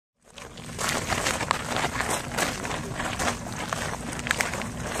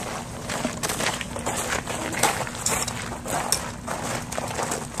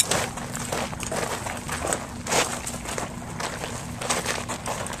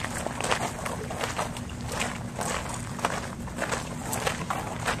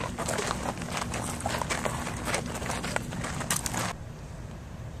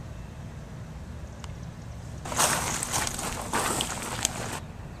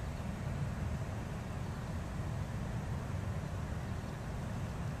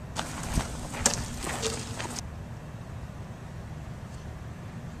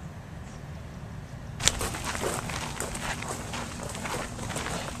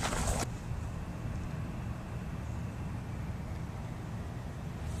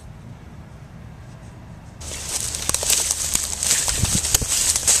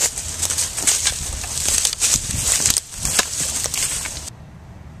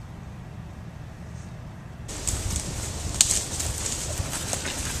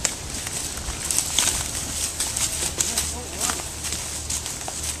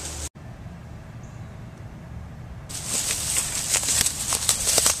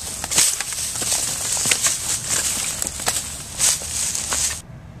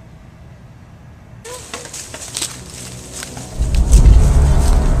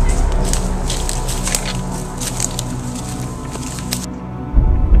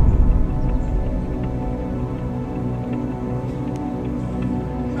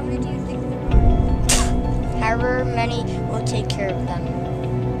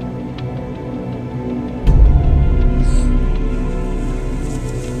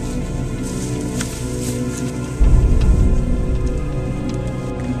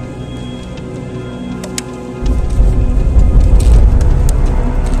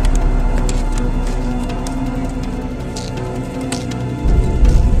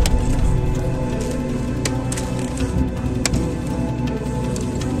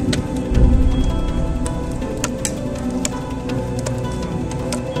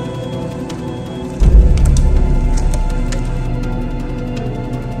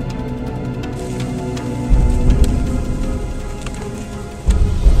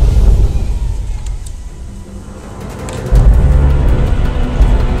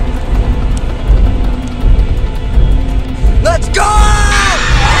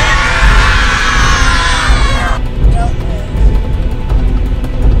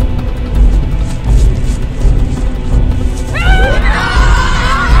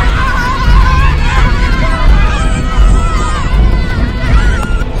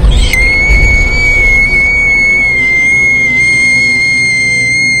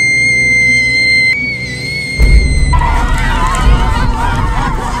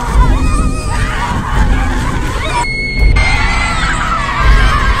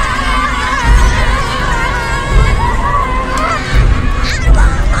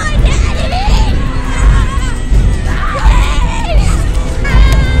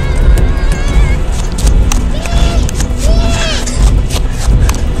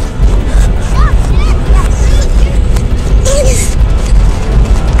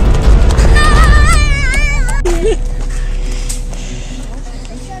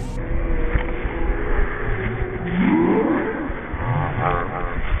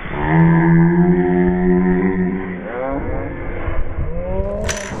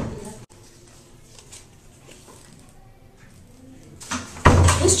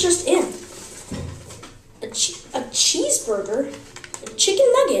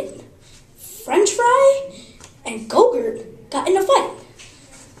nugget, French fry, and Go-Gurt got in a fight.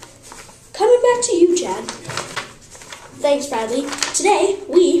 Coming back to you, Chad. Thanks, Bradley. Today,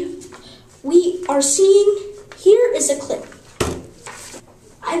 we are seeing, here is a clip.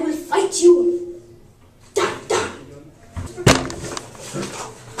 I will fight you. Dun, dun.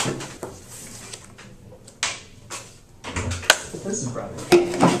 This is Bradley.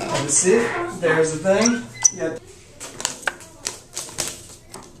 Have a seat. There's the thing. Yep.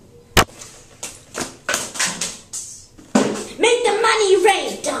 Make the money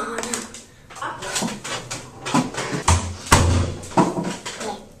rain, Donna.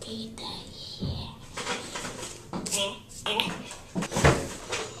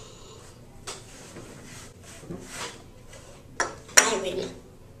 I win.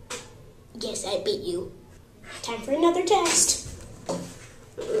 Yes, I beat you. Time for another test.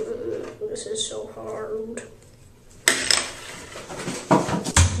 This is so hard.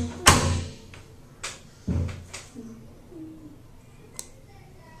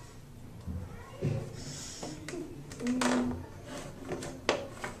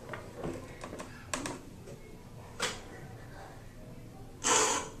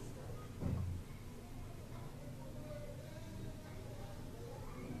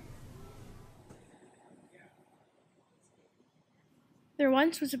 There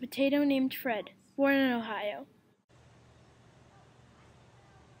once was a potato named Fred, born in Ohio.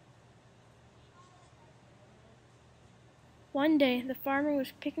 One day, the farmer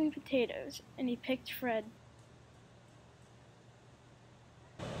was picking potatoes, and he picked Fred.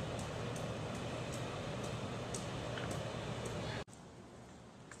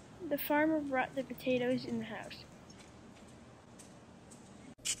 The farmer brought the potatoes in the house.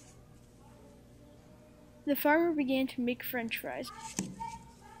 The farmer began to make French fries,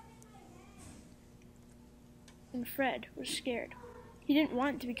 and Fred was scared. He didn't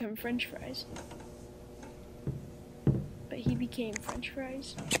want to become French fries, but he became French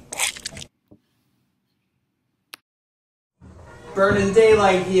fries. Burning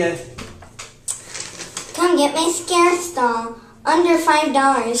daylight here. Come get my Scarce doll. Under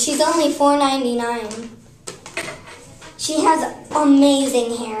 $5. She's only $4.99. She has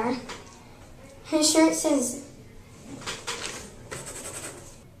amazing hair. Her shirt says,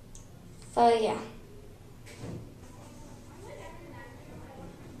 oh yeah.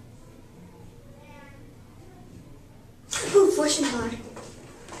 Ooh, fortune teller.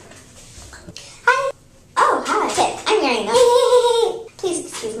 Hi. Oh, hi. I'm wearing a. Please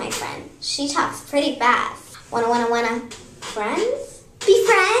excuse my friend. She talks pretty fast. Wanna. Friends? Be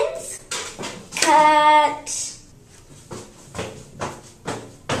friends? Cut.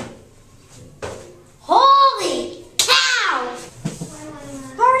 Holy cow!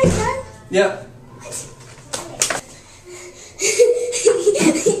 Alright, son. Yep.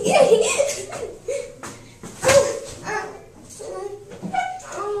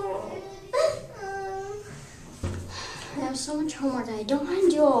 I have so much homework. I don't want to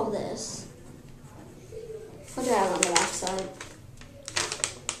do all this. What do I have on the back side?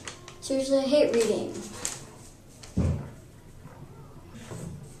 Seriously, I hate reading.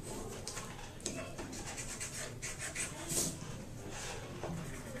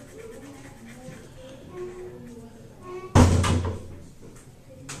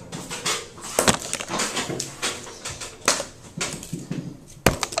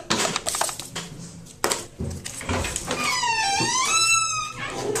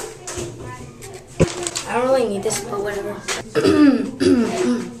 I don't really need this, but whatever.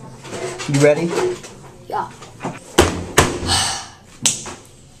 You ready? Yeah.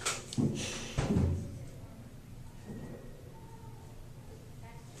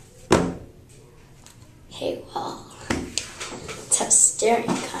 Hey, well, it's a staring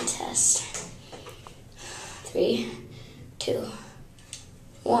contest. 3, 2,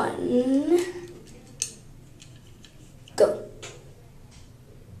 1, go.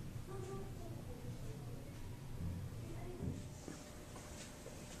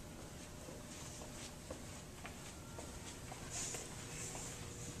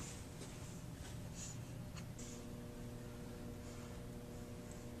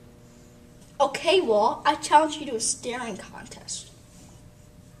 Okay, well, I challenge you to a staring contest.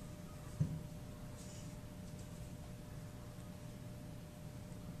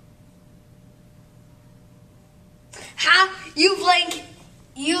 Ha! You blink,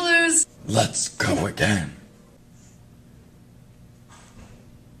 you lose. Let's go again.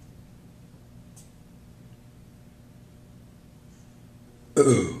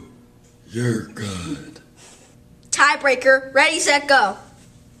 Ooh, you're good. Tiebreaker, ready, set, go.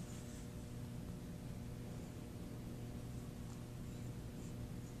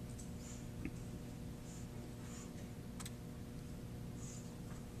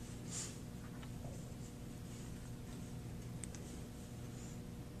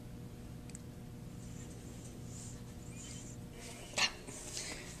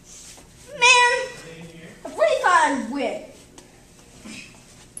 Okay.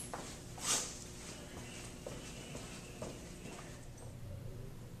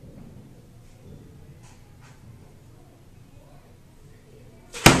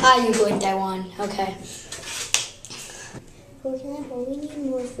 You go in Taiwan. Okay. For example, we need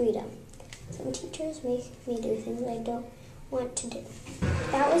more freedom. Some teachers make me do things I don't want to do.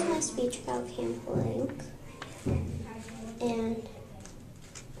 That was my speech about Camp Blank. And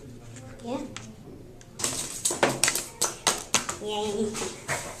yeah. Yay.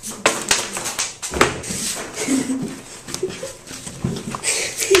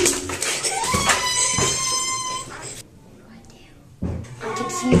 I'm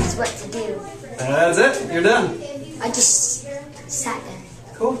confused what to do. That's it. You're done. I just sat there.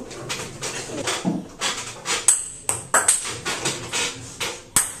 Cool.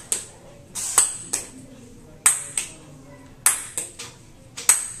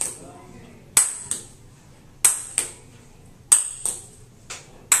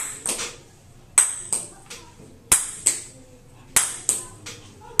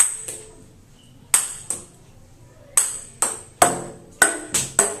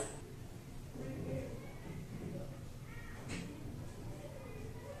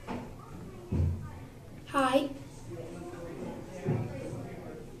 Hi.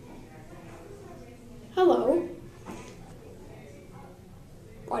 Hello.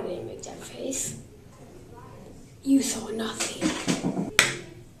 Why did I make that face? You saw nothing.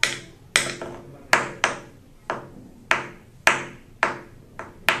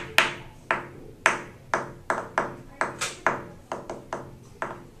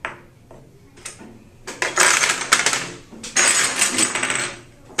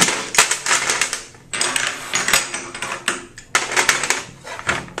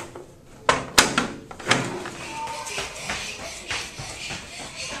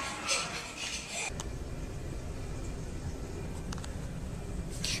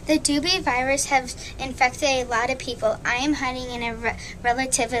 The Dubia virus has infected a lot of people. I am hiding in a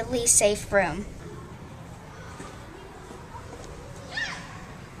relatively safe room.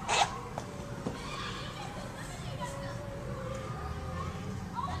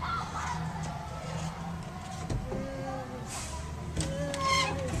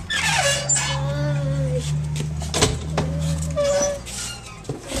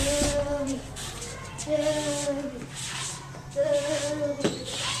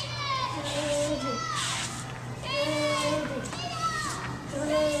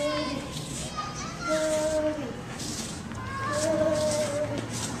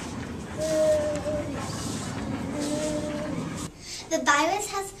 The virus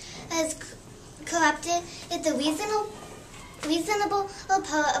has corrupted the reasonable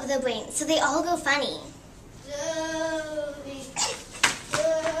part of the brain, so they all go funny.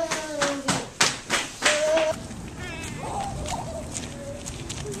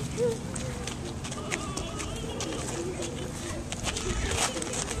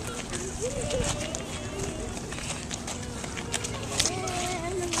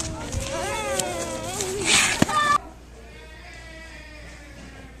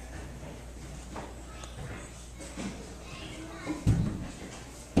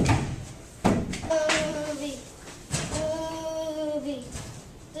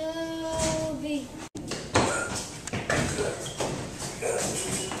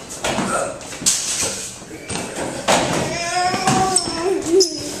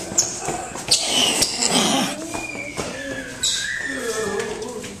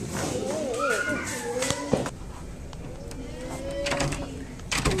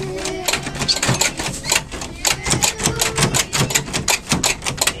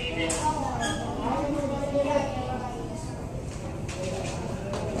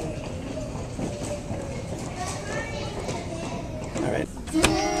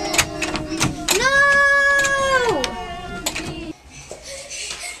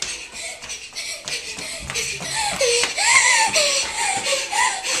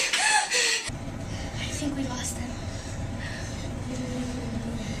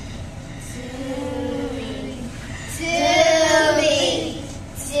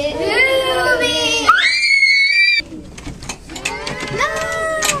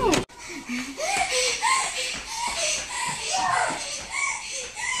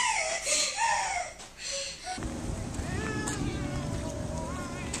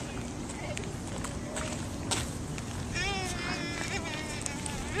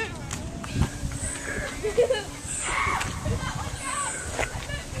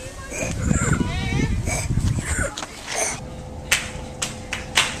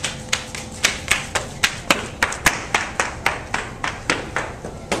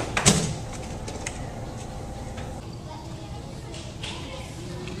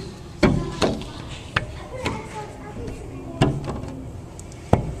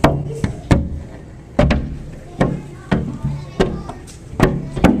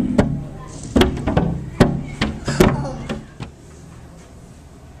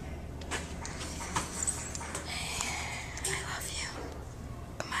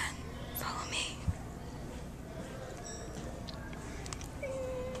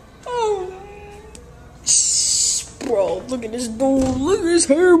 Bro, look at this dude. Look at his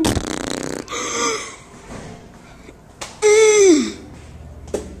hair.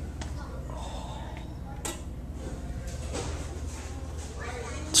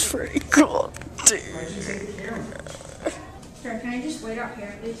 It's pretty cool, dude. Sure, can I just wait out here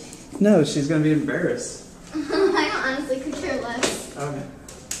at least? No, she's gonna be embarrassed. I honestly could care less. Okay.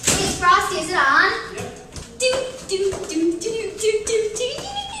 Hey, Frosty, is it on?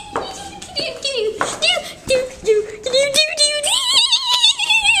 Yep.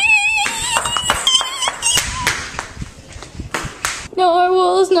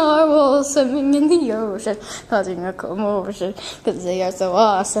 Narwhals swimming in the ocean, causing a commotion, cause they are so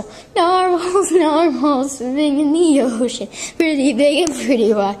awesome. Narwhals swimming in the ocean, pretty big and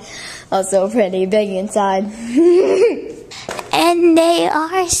pretty wide, also pretty big inside. And they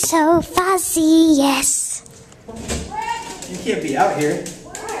are so fuzzy, yes. You can't be out here.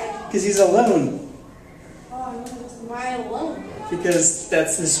 Why? Because he's alone. Oh, why alone? Because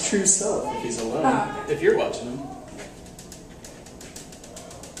that's his true self if he's alone. If you're watching him.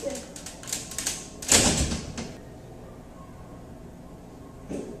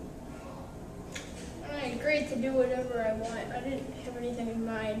 I agreed to do whatever I want. I didn't have anything in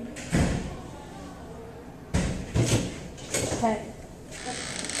mind. Okay.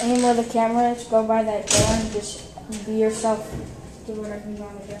 Aim where the camera is, go by that door and just be yourself. Do whatever you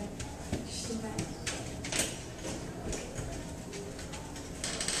want to do. Just do that.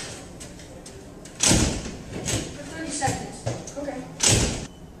 For 30 seconds. Okay.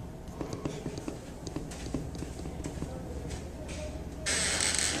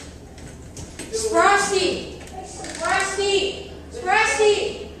 Frosty! Frosty!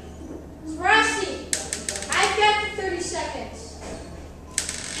 Frosty! Frosty! I've got the 30 seconds.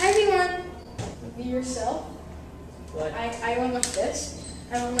 Everyone, be yourself. What? I went like this.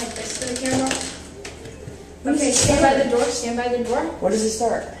 I went like this to the camera. Okay, stand by the door. Stand by the door. Where does it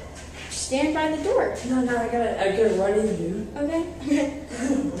start? Stand by the door. No, I gotta run in, dude. Okay.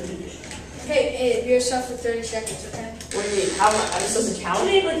 Okay, be yourself for 30 seconds. Okay. What do you mean? How am I supposed to count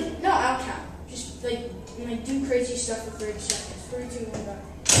it? Like, No, I'll count. Just like do crazy stuff for 30 seconds. 3, 2, 1, go.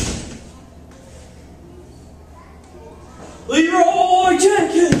 Leroy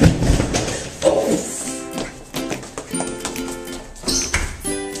Jenkins!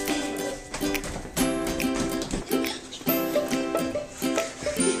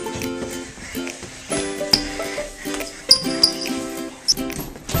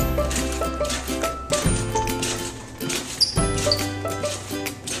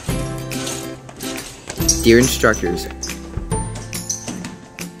 Dear instructors,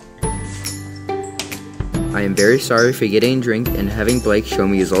 I am very sorry for getting a drink and having Blake show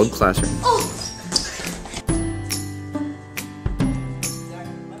me his old classroom.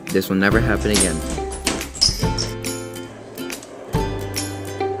 This will never happen again.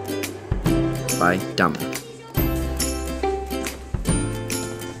 Bye, Dumb.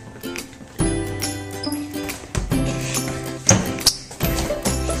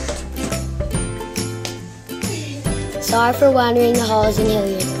 Sorry for wandering the halls in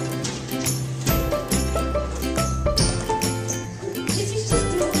Hilliard.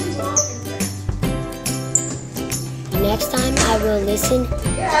 Next time I will listen.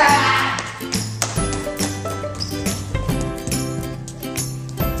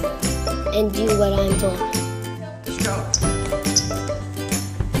 And do what I'm told.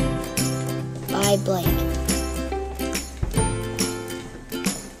 Bye, Blake.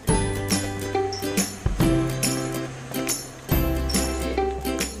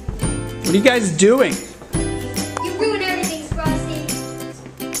 What are you guys doing? You ruined everything, Frosty.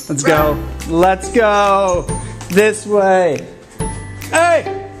 Let's go. Let's go. This way. Hey!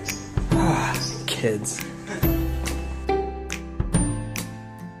 Kids.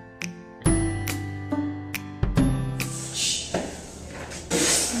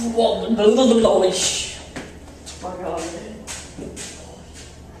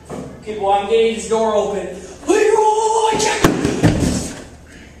 Okay, boy, I'm getting this door open. Leroy Jenkins!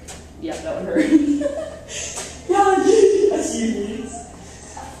 Yeah, that one hurt. Yeah, I see you, please.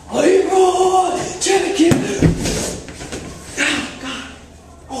 Leroy Jenkins! Oh, God.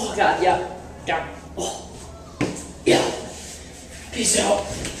 Oh, God, yeah. Yeah. Oh. Yeah. Peace out.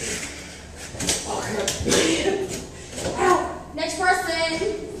 Oh, God. Ow! Next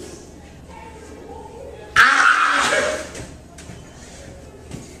person.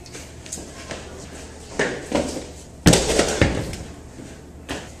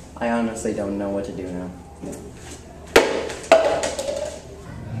 I honestly don't know what to do now.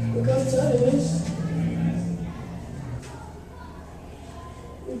 Look outside.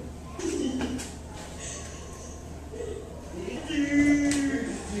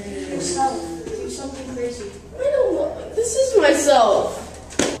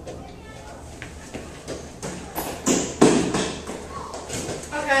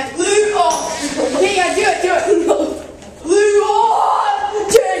 man. Leon! Yeah, do it.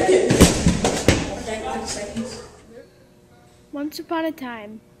 Leon Jenkins! Okay, 1 seconds. Once upon a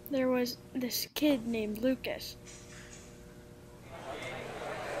time, there was this kid named Lucas.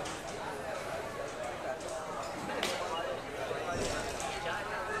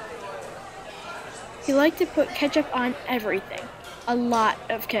 He liked to put ketchup on everything. A lot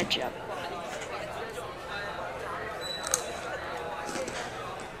of ketchup.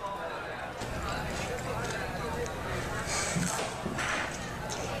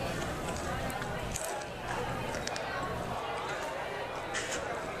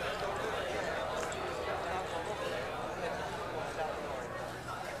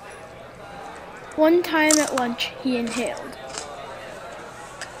 One time at lunch, he inhaled.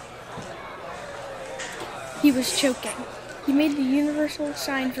 He was choking. He made the universal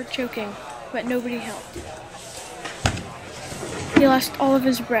sign for choking, but nobody helped. He lost all of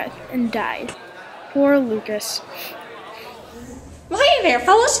his breath and died. Poor Lucas. Well, hey there,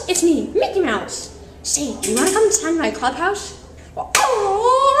 fellas. It's me, Mickey Mouse. Say, do you want to come sign my clubhouse? Well,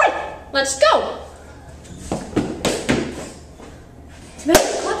 all right, let's go. To make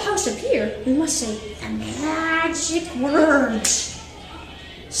the clubhouse appear, we must say the magic words.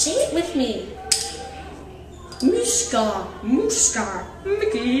 Say it with me. Muska, Muska,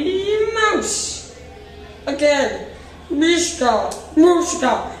 Mickey Mouse. Again. Muska,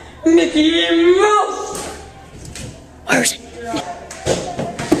 Muska, Mickey Mouse. Where is it?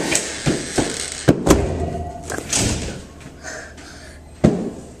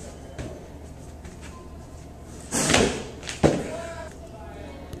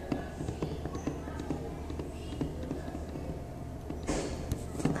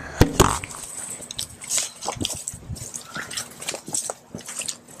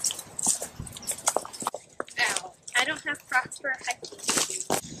 I don't have proper hiking.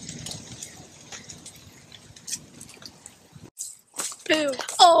 Boo.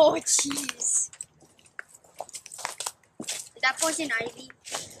 Oh, jeez. Is that poison ivy?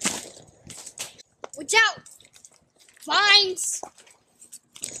 Watch out! Vines!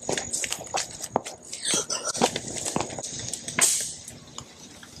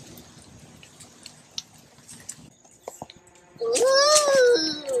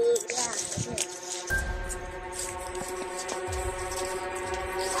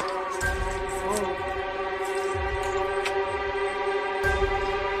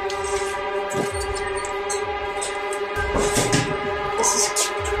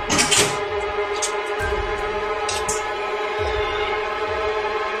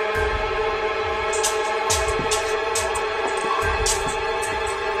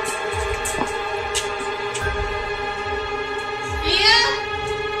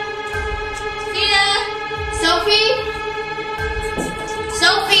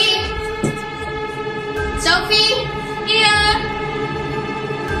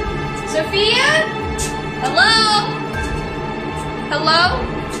 Sophia? Hello? Hello?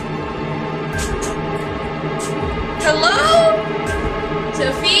 Hello?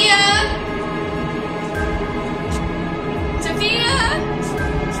 Sophia? Sophia?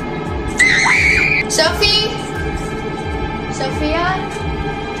 Sophie? Sophia?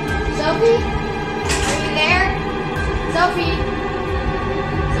 Sophie? Are you there? Sophie?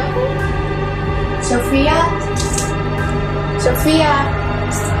 Sophie? Sophia? Sophia?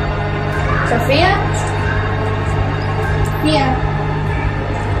 Sophia? Sophia?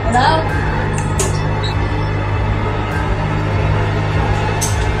 Hello?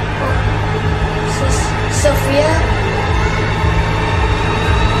 Sophia?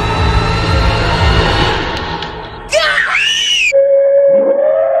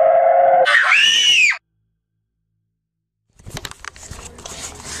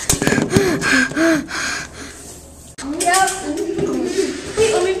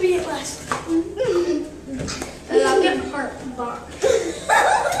 Wait, let me be it last. And I'll get heart bar.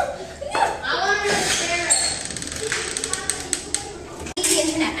 I want to share it. The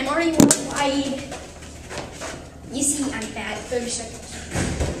internet. I'm already worldwide. You see, I'm bad. 30 seconds.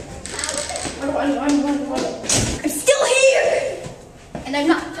 I'm still here! And I'm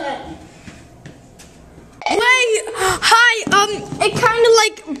not dead. Wait, hi, it kind of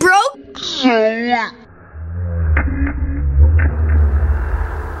like broke.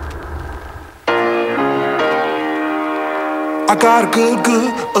 I got a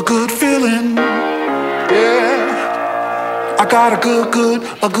good feeling. Yeah. I got a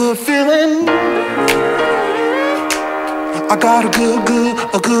good feeling. I got a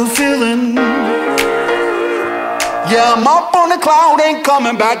good feeling. Yeah, I'm up on the cloud, ain't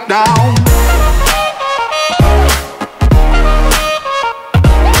coming back down.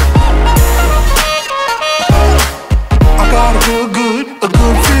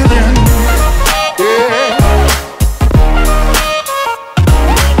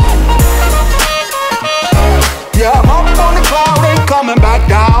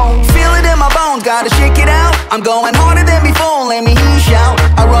 down. Feel it in my bones, gotta shake it out. I'm going harder than before, let me hear you shout.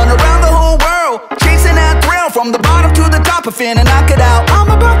 I run around the whole world, chasing that thrill. From the bottom to the top, I finna knock it out. I'm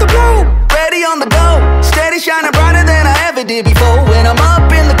about to blow, ready on the go. Steady shining brighter than I ever did before. When I'm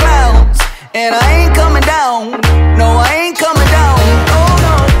up in the clouds, and I ain't coming down. No, I ain't coming down. Oh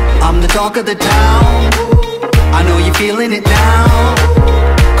no, I'm the talk of the town. I know you're feeling it now.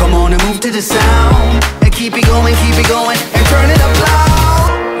 Come on and move to the sound, and keep it going, and turn it up loud.